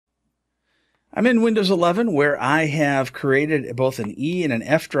I'm in Windows 11 where I have created both an E and an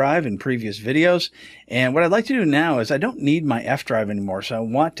F drive in previous videos. And what I'd like to do now is I don't need my F drive anymore, so I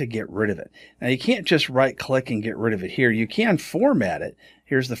want to get rid of it. Now you can't just right click and get rid of it here. You can format it.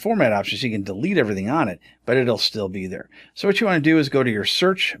 Here's the format option, so you can delete everything on it, but it'll still be there. So what you want to do is go to your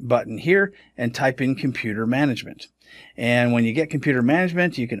search button here and type in computer management. And when you get computer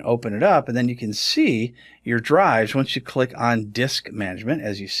management, you can open it up and then you can see your drives. Once you click on disk management,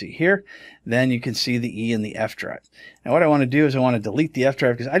 as you see here, then you can see the E and the F drive. Now what I want to do is I want to delete the F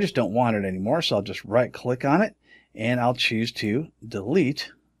drive because I just don't want it anymore. So I'll just right click on it and I'll choose to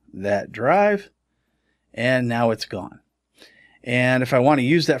delete that drive. And now it's gone. And if I want to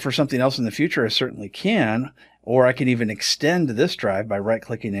use that for something else in the future, I certainly can. Or I can even extend this drive by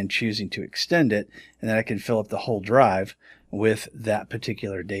right-clicking and choosing to extend it, and then I can fill up the whole drive with that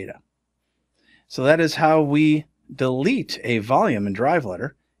particular data. So that is how we delete a volume and drive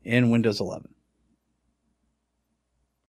letter in Windows 11.